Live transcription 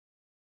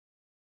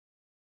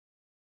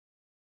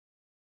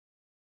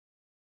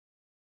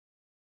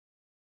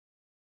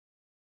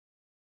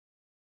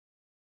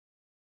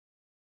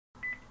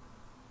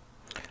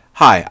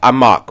Hi, I'm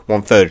Mark,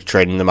 1/3 of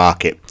Trading the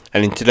Market,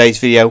 and in today's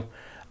video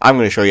I'm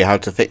going to show you how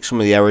to fix some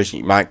of the errors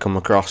you might come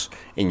across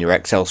in your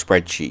Excel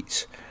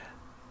spreadsheets.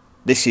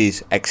 This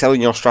is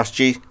Excelling Your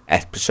Strategy,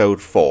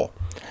 episode 4,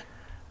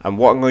 and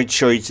what I'm going to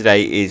show you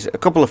today is a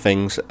couple of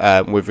things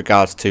with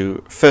regards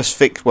to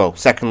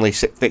secondly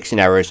fixing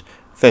errors.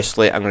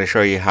 Firstly, I'm going to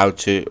show you how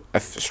to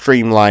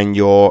streamline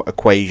your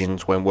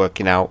equations when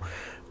working out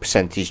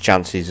percentage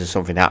chances of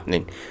something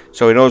happening.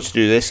 So in order to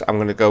do this, I'm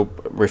going to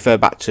refer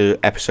back to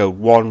episode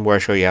 1 where I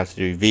show you how to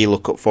do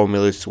VLOOKUP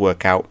formulas to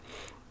work out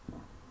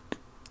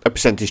a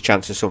percentage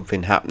chance of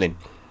something happening.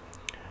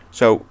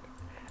 So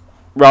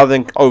rather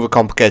than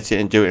overcomplicate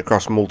it and do it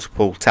across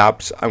multiple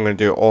tabs, I'm going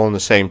to do it all in the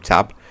same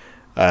tab.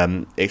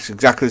 It's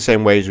exactly the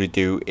same way as we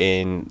do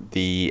in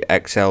the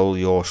Excel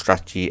Your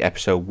Strategy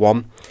episode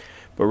 1,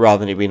 but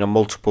rather than it being on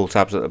multiple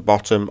tabs at the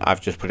bottom,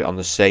 I've just put it on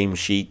the same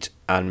sheet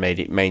and made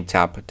it main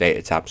tab,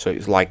 data tab, so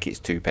it's like it's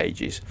 2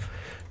 pages.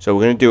 So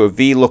we're going to do a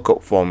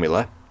VLOOKUP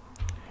formula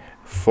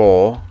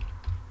for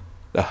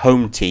the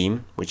home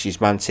team, which is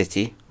Man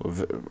City,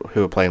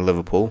 who are playing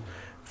Liverpool,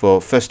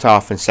 for first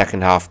half and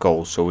second half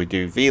goals. So we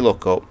do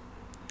VLOOKUP,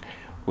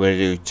 we're going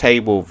to do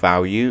table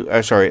value,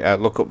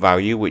 lookup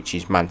value, which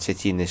is Man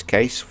City in this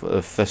case for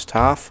the first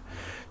half.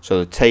 So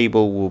the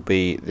table will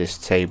be this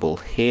table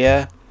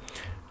here.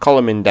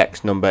 Column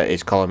index number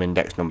is column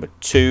index number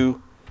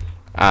 2,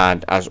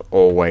 and as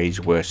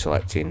always we're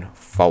selecting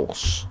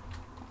false.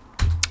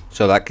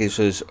 So that gives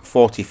us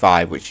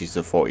 45, which is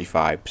the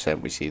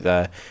 45% we see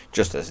there.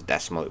 Just as a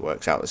decimal it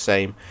works out the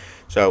same.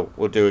 So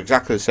we'll do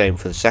exactly the same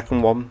for the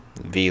second one.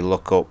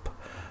 VLOOKUP,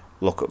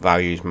 lookup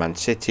value is Man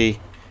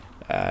City,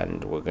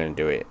 and we're going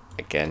to do it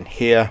again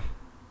here.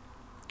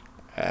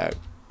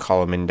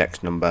 Column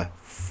index number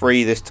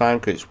 3 this time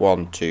because it's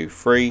 1, 2,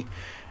 3,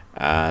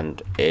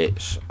 and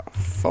it's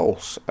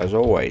false as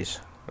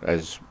always.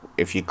 As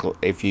if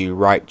you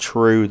write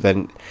true,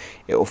 then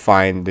it will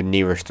find the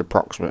nearest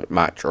approximate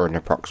match or an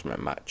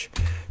approximate match.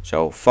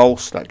 So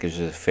false, that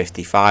gives us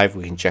 55.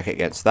 We can check it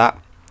against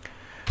that.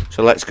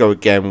 So let's go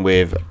again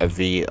with a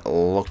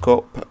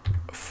VLOOKUP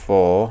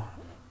for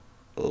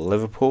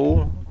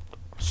Liverpool.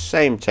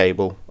 Same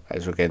table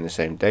as we're getting the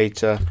same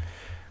data.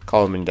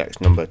 Column index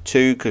number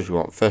 2 because we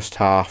want first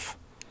half,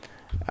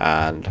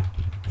 and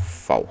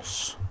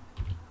false.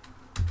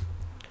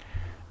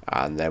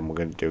 And then we're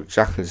going to do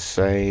exactly the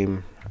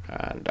same,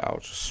 and I'll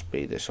just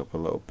speed this up a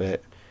little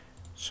bit.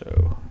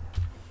 So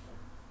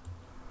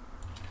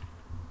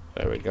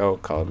there we go,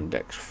 column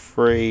index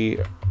 3,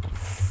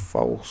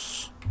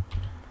 false,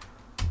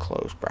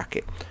 close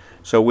bracket.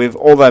 So with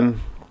all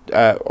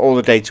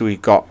the data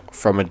we've got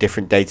from a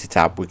different data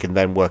tab, we can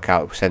then work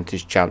out a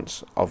percentage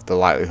chance of the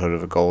likelihood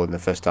of a goal in the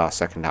first half,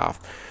 second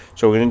half.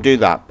 So we're going to do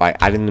that by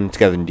adding them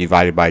together and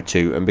divided by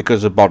 2, and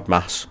because of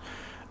BODMAS,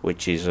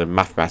 which is a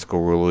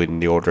mathematical rule in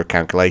the order of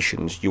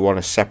calculations, you want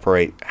to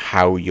separate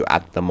how you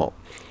add them up.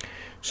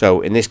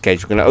 So in this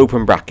case, we're going to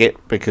open bracket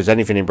because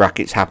anything in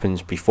brackets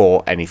happens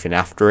before anything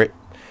after it.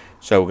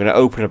 So we're going to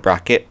open a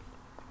bracket.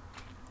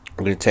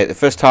 We're going to take the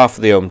first half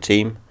of the home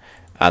team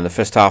and the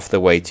first half of the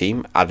away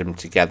team, add them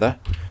together.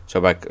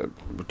 So by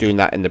doing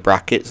that in the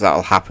brackets,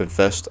 that'll happen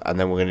first, and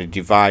then we're going to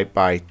divide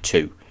by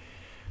 2.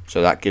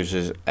 So that gives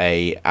us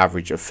a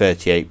average of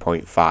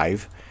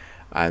 38.5.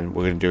 And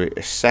we're going to do it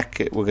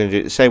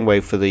the same way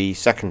for the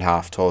second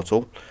half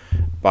total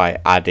by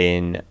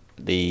adding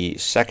the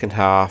second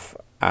half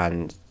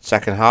and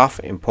second half.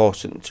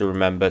 Important to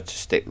remember to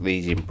stick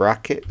these in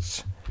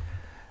brackets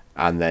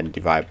and then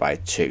divide by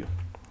 2.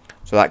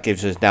 So that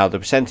gives us now the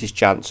percentage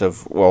chance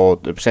of, or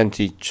the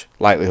percentage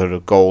likelihood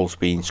of goals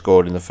being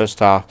scored in the first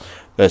half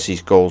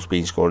versus goals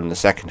being scored in the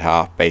second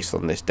half based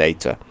on this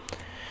data.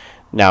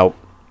 Now,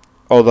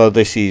 although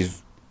this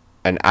is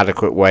an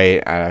adequate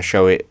way and I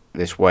show it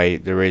this way,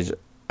 there is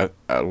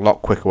a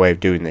lot quicker way of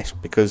doing this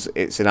because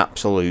it's an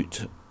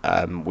absolute.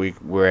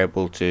 We're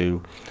able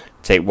to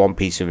take one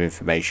piece of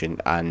information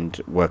and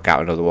work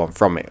out another one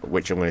from it,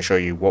 which I'm going to show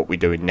you what we're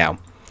doing now.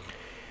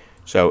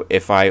 So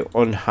if I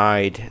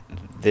unhide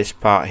this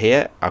part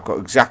here, I've got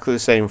exactly the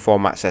same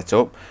format set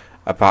up.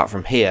 Apart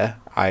from here,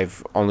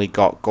 I've only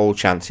got goal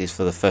chances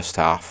for the first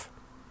half,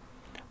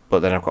 but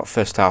then I've got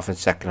first half and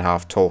second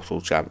half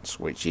total chance,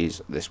 which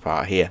is this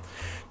part here.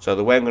 So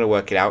the way I'm going to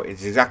work it out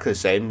is exactly the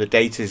same. The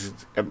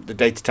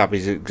data tab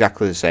is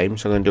exactly the same.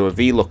 So I'm going to do a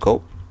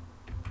VLOOKUP.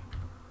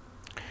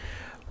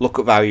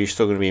 Lookup value is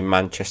still going to be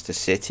Manchester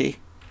City.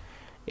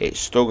 It's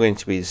still going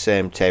to be the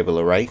same table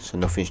array, so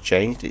nothing's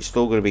changed. It's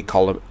still going to be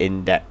column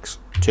index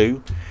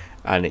 2,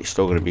 and it's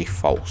still going to be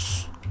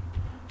false.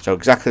 So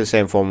exactly the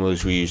same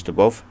formulas we used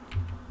above.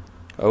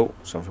 Oh,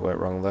 something went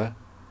wrong there.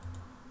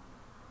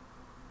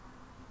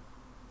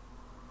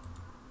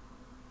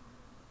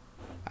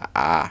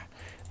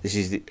 This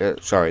is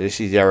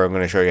the error I'm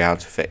going to show you how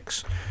to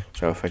fix.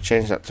 So if I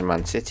change that to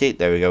Man City,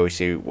 there we go, we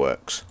see it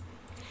works.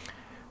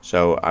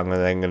 So I'm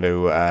then going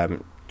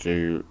to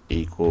do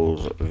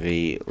equals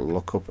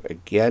VLOOKUP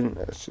again.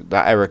 So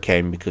that error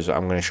came because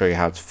I'm going to show you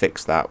how to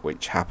fix that,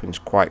 which happens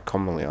quite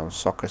commonly on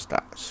soccer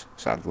stats,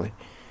 sadly.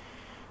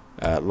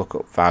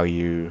 lookup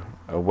value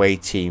away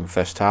team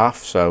first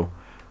half. So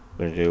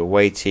we're going to do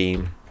away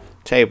team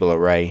table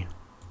array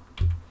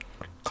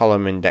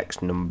column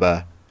index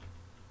number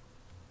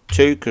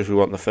 2 because we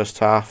want the first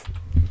half,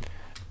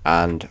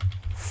 and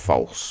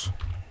false.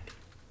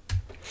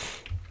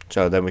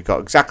 So then we've got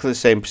exactly the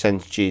same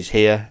percentages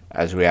here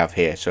as we have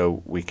here.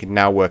 So we can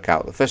now work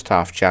out the first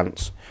half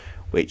chance,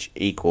 which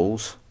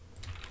equals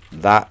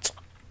that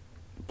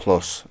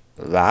plus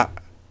that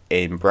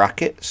in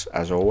brackets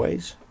as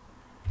always,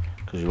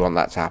 because we want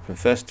that to happen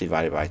first,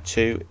 divided by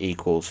 2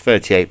 equals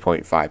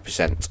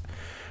 38.5%,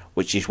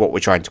 which is what we're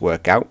trying to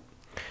work out.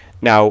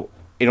 Now,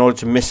 in order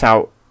to miss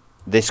out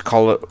this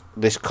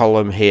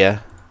column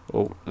here,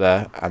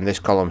 there, and this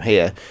column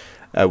here,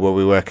 where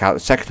we work out the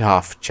second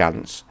half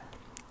chance,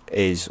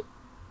 is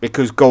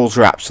because goals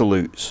are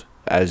absolutes,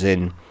 as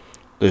in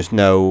there's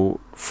no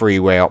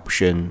freeway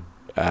option,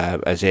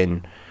 as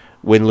in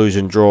win, lose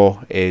and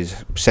draw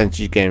is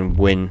percentage of games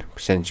win,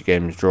 percentage of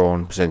games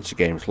drawn, percentage of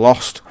games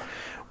lost.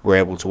 We're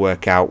able to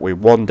work out with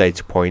one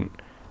data point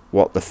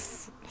what the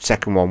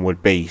second one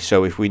would be.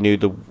 So if we knew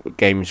the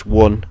games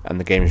won and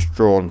the games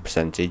drawn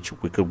percentage,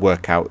 we could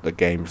work out the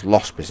games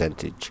lost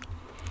percentage.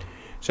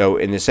 So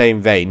in the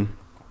same vein,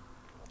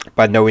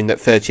 by knowing that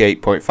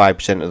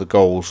 38.5% of the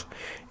goals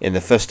in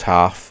the first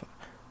half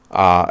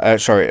are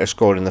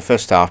scored in the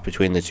first half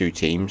between the two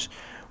teams,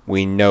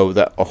 we know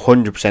that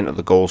 100% of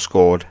the goals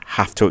scored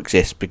have to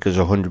exist because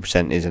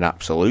 100% is an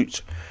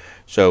absolute.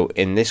 So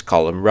in this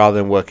column, rather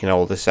than working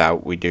all this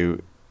out, we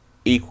do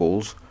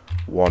equals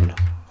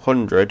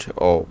 100,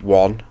 or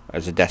 1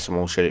 as a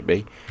decimal should it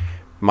be,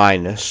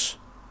 minus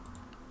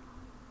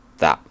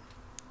that.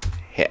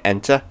 Hit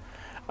enter,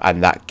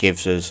 and that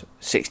gives us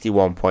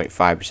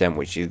 61.5%,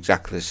 which is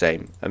exactly the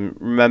same. And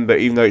remember,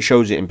 even though it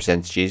shows it in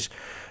percentages,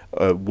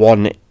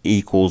 1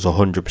 equals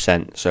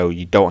 100%, so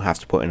you don't have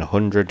to put in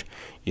 100,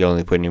 you're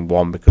only putting in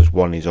 1 because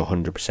 1 is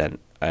 100%,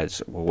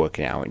 as we're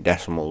working it out in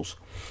decimals.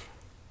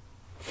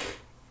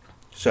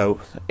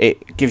 So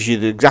it gives you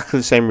exactly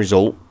the same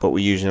result, but we're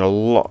using a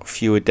lot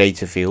fewer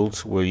data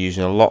fields, we're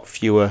using a lot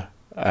fewer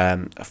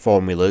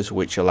formulas,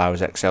 which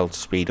allows Excel to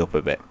speed up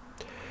a bit.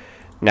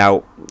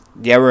 Now,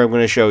 the error I'm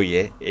going to show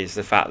you is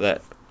the fact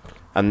that,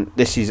 and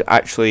this is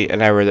actually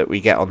an error that we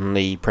get on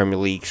the Premier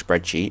League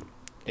spreadsheet,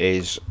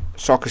 is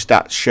soccer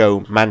stats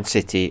show Man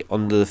City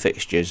under the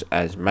fixtures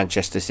as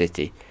Manchester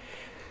City,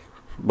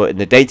 but in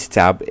the data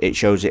tab it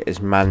shows it as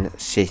Man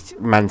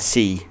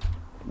C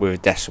with a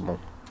decimal.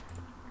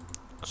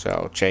 So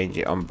I'll change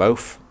it on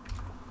both,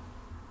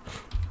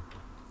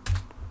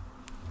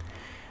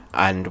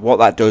 and what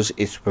that does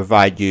is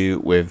provide you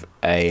with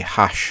a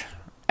hash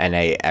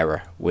NA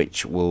error,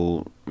 which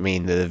will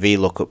mean that the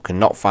VLOOKUP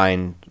cannot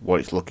find what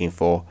it's looking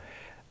for,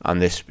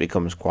 and this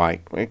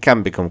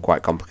can become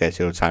quite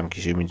complicated or time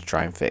consuming to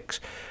try and fix.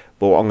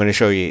 But what I'm going to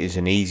show you is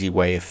an easy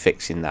way of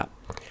fixing that.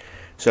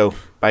 So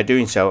by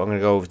doing so, I'm going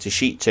to go over to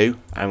sheet 2.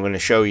 I'm going to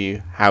show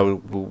you how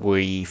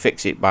we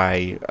fix it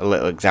by a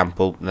little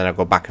example, and then I'll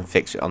go back and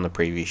fix it on the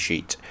previous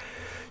sheet.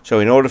 So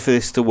in order for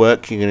this to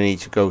work, you're going to need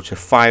to go to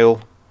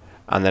File,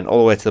 and then all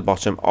the way to the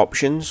bottom,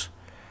 Options,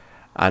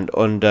 and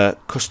under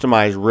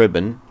Customize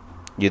Ribbon,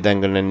 you're then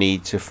going to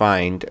need to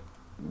find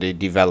the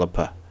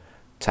Developer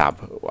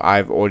tab.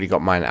 I've already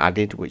got mine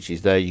added, which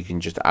is there. You can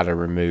just add or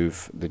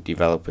remove the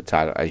Developer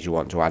tab as you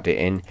want to add it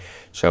in.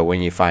 So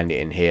when you find it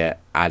in here,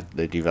 add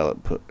the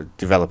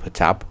Developer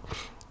tab,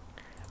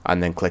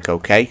 and then click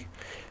OK,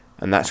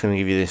 and that's going to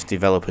give you this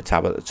Developer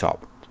tab at the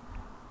top.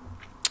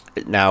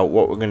 Now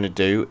what we're going to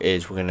do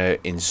is we're going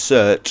to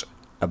insert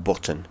a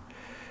button.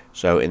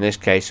 So in this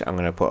case, I'm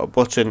going to put a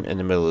button in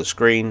the middle of the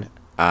screen,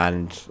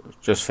 and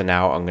just for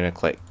now I'm going to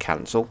click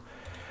cancel,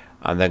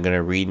 and then going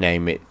to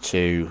rename it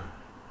to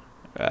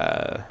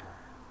I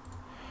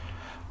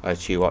tell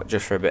you what,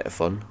 just for a bit of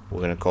fun,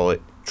 we're going to call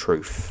it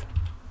Truth,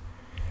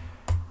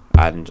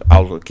 and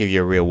I'll give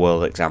you a real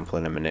world example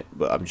in a minute,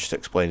 but I'm just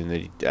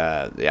explaining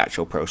the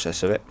actual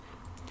process of it.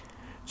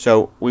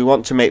 So we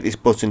want to make this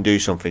button do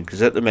something,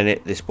 because at the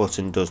minute this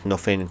button does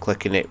nothing, and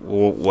clicking it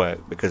won't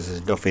work because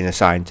there's nothing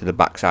assigned to the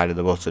back side of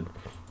the button.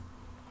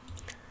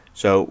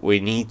 So we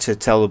need to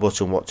tell the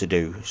button what to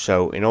do.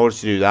 So in order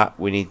to do that,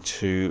 we need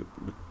to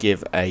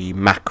give a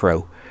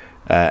macro.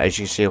 As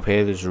you can see up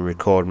here, there's a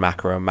record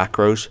macro and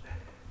macros.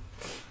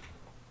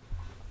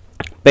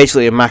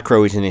 Basically, a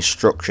macro is an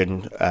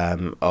instruction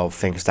of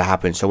things to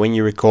happen. So when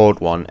you record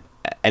one,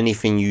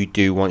 anything you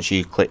do once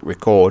you click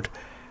record,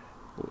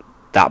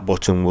 that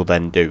button will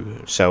then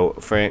do. So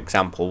for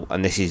example,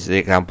 and this is the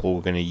example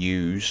we're going to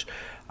use,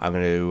 I'm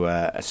going to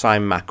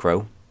assign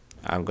macro.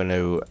 I'm going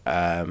to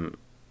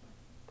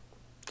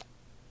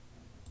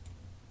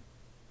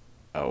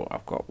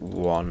I've got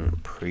one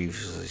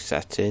previously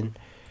set in,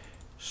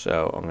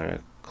 so I'm going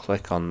to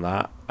click on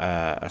that,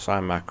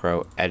 assign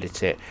macro,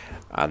 edit it,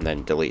 and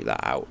then delete that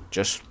out,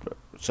 just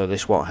so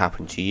this won't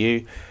happen to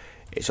you.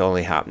 It's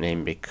only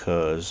happening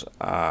because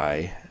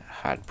I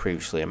had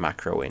previously a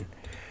macro in.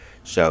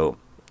 So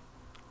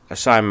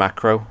assign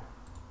macro,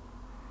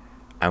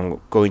 I'm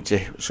going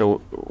to, so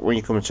when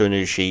you come into a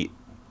new sheet,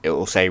 it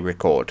will say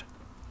record.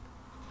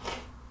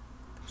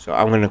 So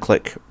I'm going to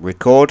click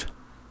record,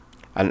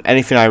 and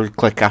anything I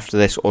click after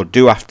this or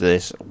do after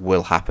this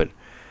will happen.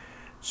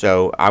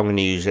 So I'm going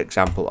to use the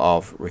example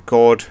of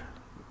record,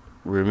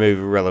 remove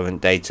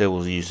irrelevant data,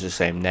 we'll use the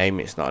same name,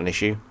 it's not an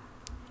issue.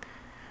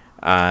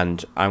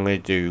 And I'm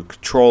going to do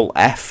Control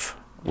F,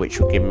 which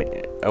will give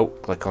me, oh,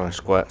 click on a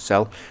square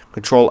cell,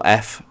 Control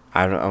F,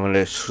 and I'm going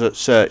to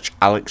search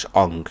Alex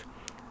Ong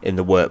in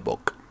the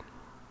workbook.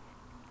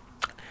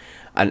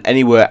 And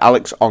anywhere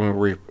Alex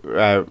Ong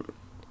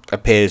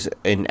appears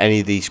in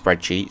any of these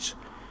spreadsheets,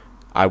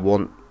 I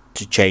want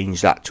to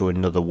change that to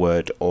another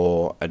word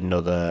or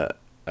another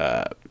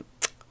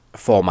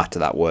format of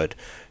that word.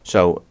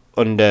 So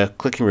under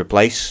clicking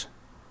replace,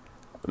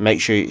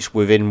 make sure it's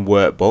within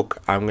workbook.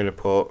 I'm going to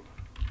put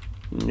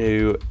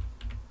new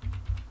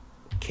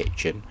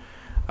kitchen,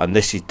 and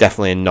this is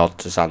definitely a nod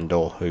to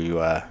Sandor,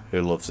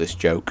 who loves this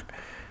joke.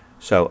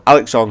 So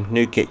Alex Ong,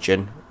 new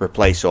kitchen,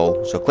 replace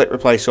all. So click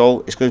replace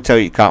all. It's going to tell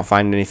you can't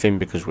find anything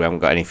because we haven't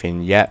got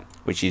anything yet,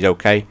 which is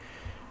okay.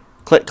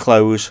 Click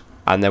close,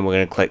 and then we're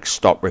going to click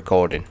stop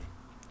recording.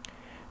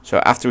 So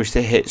after we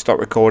hit stop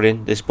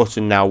recording, this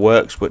button now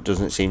works but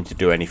doesn't seem to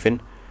do anything.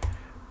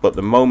 But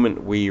the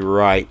moment we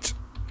write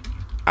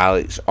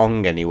Alex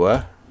Ong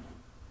anywhere,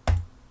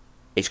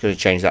 it's going to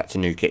change that to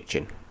new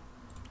kitchen.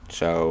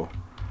 So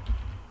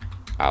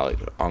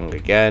Alex Ong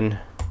again,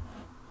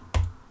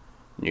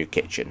 new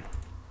kitchen.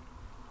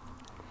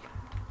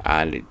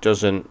 And it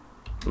doesn't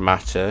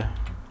matter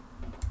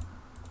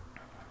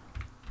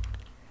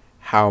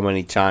how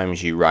many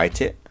times you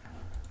write it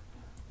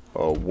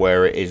or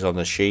where it is on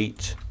the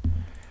sheet.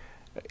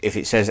 If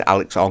it says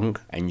Alex Ong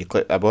and you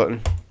click that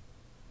button,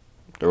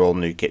 they're all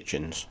new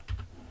kitchens.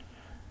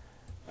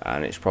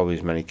 And it's probably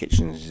as many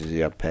kitchens as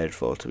you have paid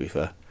for, to be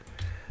fair.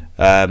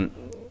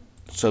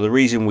 So the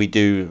reason we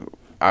do,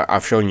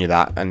 I've shown you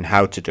that and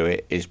how to do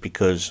it, is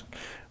because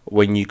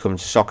when you come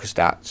to soccer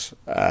stats,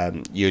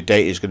 your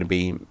data is going to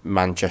be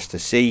Manchester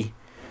C,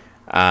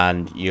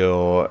 and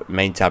your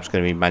main tab is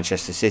going to be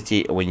Manchester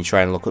City, and when you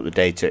try and look up the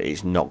data,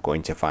 it's not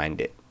going to find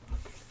it.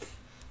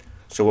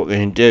 So what we're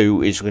going to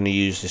do is we're going to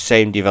use the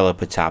same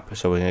developer tab.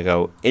 So we're going to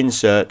go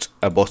insert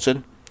a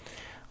button.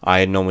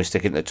 I normally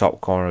stick it in the top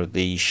corner of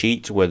the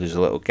sheet where there's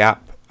a little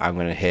gap. I'm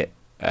going to hit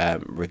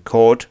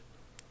record,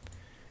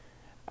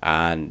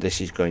 and this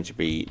is going to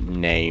be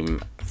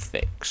name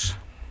fix.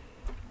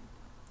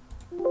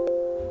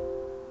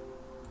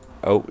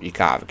 Oh, you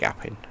can't have a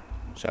gap in,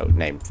 so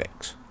name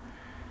fix.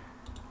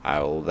 I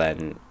will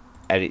then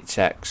edit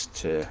text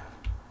to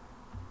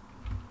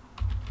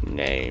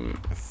name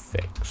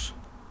fix.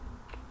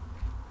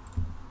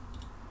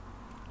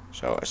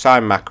 So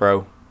assign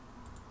macro,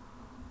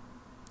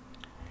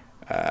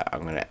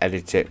 I'm going to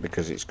edit it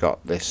because it's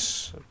got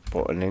this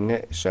button in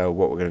it. So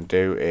what we're going to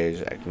do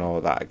is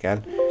ignore that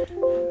again.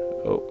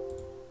 Oh.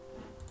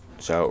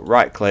 So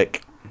right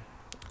click,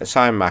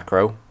 assign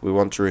macro, we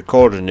want to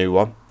record a new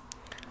one.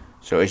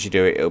 So as you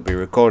do it, it'll be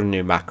record a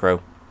new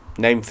macro,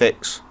 name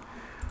fix,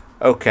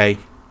 okay.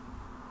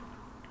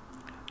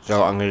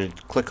 So I'm going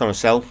to click on a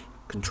cell,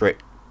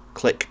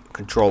 click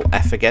Control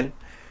F again,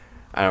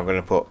 and I'm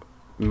going to put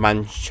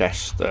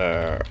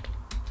Manchester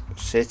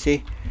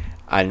City.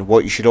 And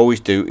what you should always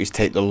do is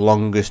take the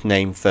longest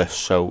name first.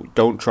 So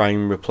don't try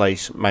and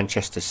replace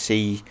Manchester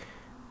C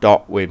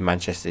dot with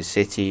Manchester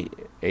City.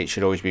 It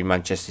should always be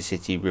Manchester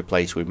City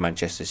replaced with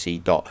Manchester C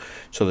dot.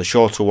 So the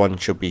shorter one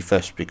should be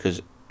first,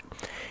 because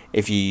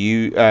if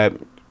you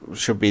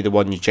should be the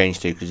one you change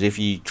to, because if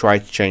you try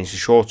to change the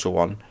shorter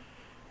one,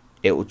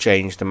 it will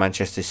change the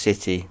Manchester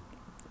City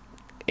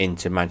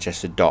into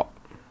Manchester dot.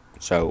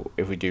 So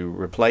if we do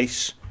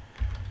replace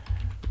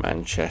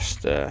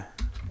Manchester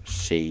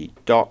C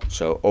dot,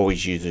 so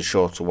always use the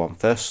shorter one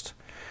first,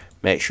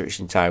 make sure it's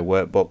entire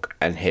workbook,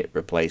 and hit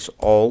replace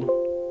all,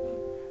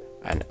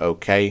 and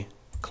OK,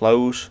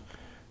 close,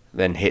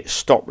 then hit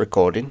stop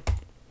recording.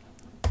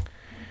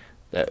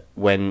 That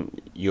when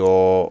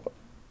your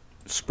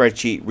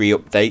spreadsheet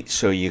re-updates,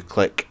 so you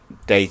click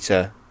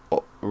data,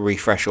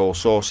 refresh all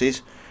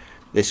sources,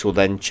 this will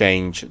then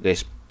change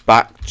this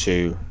back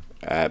to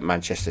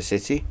Manchester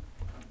City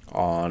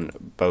on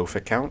both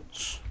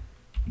accounts.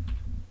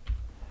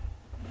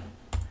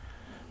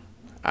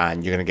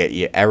 And you're going to get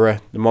your error.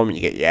 The moment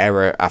you get your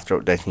error after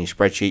updating your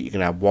spreadsheet, you're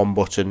going to have one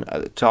button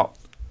at the top,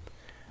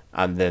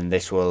 and then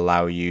this will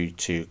allow you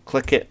to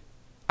click it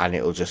and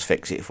it will just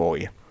fix it for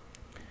you.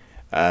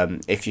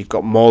 If you've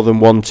got more than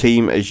one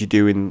team, as you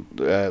do in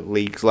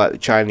leagues like the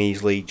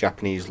Chinese League,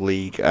 Japanese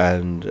League,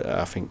 and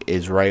I think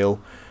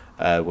Israel,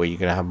 where you're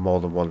going to have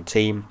more than one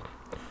team,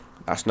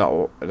 that's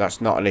not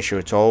an issue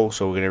at all.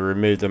 So we're going to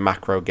remove the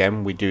macro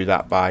again. We do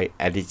that by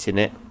editing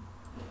it,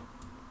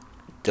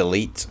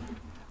 delete,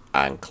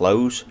 and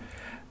close,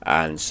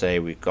 and say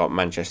we've got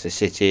Manchester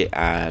City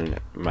and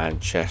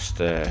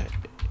Manchester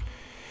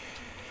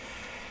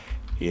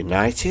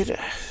United.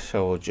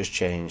 So we'll just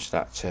change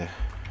that to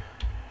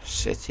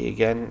City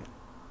again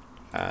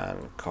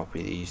and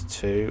copy these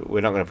two.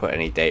 We're not going to put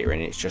any data in,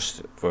 it's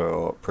just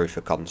for proof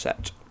of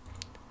concept.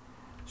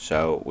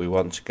 So we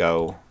want to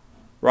go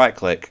right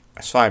click,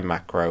 assign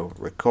macro,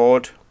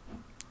 record,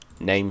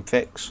 name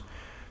fix.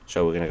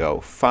 So we're going to go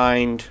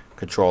find,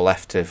 Control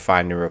F to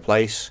find and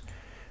replace,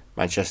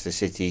 Manchester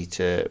City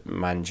to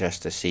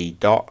Manchester C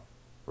dot,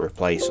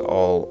 replace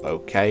all,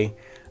 OK,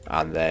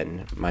 and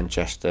then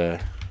Manchester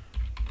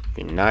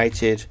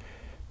United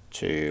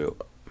to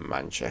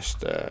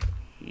Manchester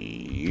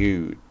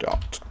U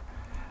dot,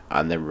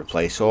 and then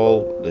replace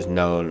all. There's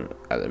none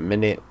at the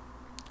minute.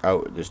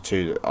 Oh, there's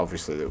two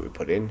obviously that we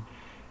put in,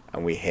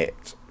 and we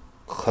hit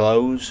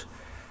close,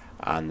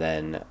 and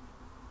then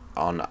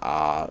on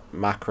our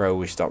macro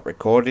we stop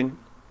recording.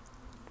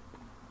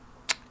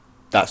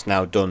 That's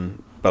now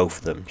done both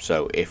of them.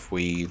 So if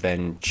we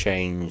then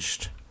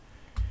changed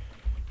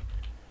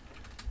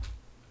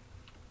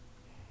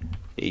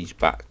these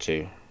back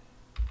to,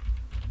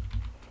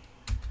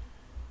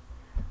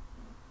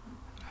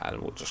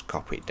 and we'll just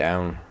copy it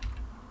down,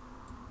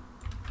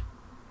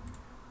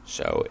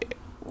 so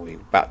we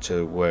back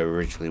to where we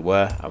originally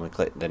were, and we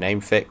click the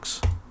name fix.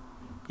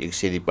 You can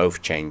see they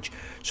both change.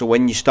 So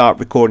when you start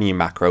recording your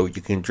macro,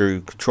 you can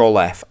do Control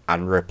F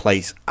and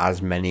replace as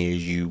many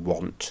as you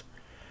want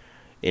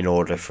in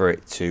order for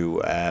it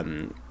to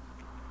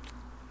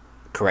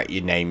correct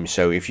your name.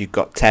 So if you've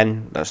got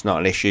 10, that's not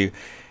an issue.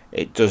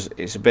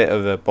 It's a bit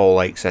of a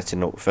ball ache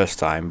setting up first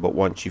time, but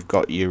once you've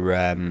got your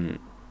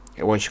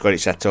once you've got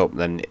it set up,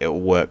 then it'll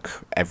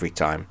work every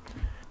time.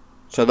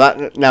 So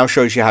that now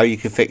shows you how you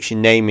can fix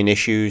your naming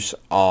issues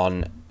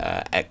on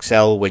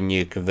Excel when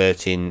you're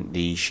converting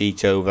the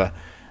sheet over,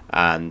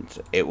 and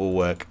it will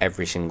work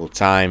every single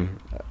time.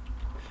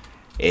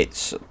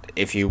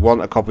 If you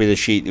want a copy of the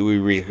sheet that we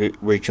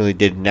originally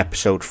did in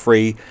episode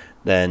 3,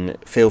 then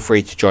feel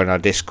free to join our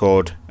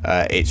Discord.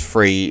 It's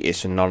free,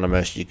 it's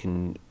anonymous, you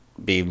can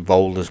be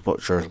involved as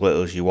much or as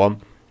little as you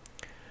want.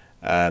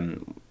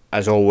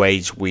 As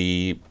always,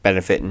 we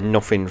benefit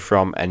nothing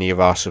from any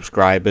of our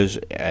subscribers,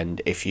 and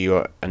if you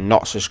are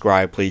not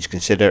subscribed, please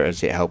consider,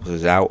 as it helps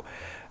us out.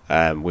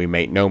 We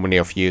make no money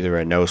off you. There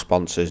are no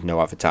sponsors,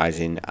 no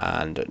advertising,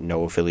 and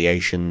no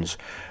affiliations.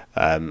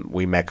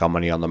 We make our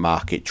money on the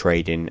market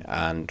trading,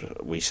 and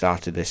we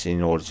started this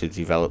in order to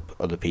develop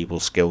other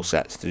people's skill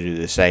sets to do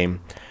the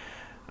same,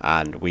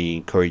 and we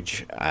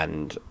encourage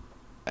and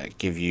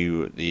give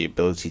you the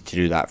ability to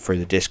do that through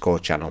the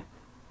Discord channel.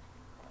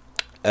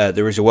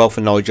 There is a wealth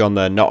of knowledge on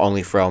there, not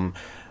only from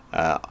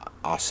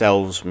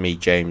ourselves, me,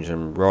 James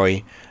and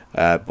Roy,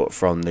 but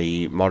from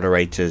the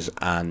moderators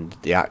and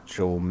the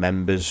actual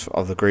members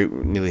of the group,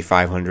 nearly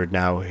 500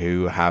 now,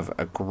 who have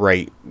a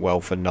great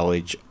wealth of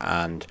knowledge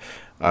and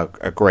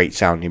a great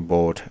sounding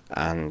board,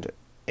 and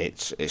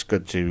it's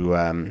good to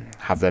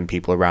have them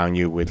people around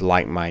you with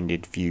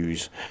like-minded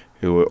views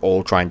who are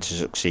all trying to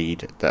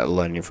succeed, that are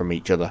learning from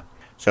each other.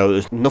 So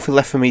there's nothing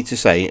left for me to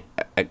say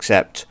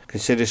except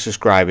consider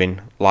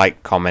subscribing,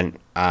 like,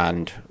 comment,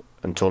 and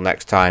until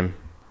next time,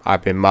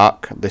 I've been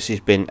Mark. This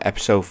has been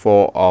episode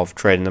 4 of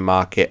Trading the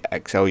Market,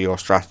 Excel Your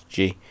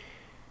Strategy,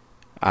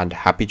 and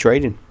happy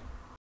trading.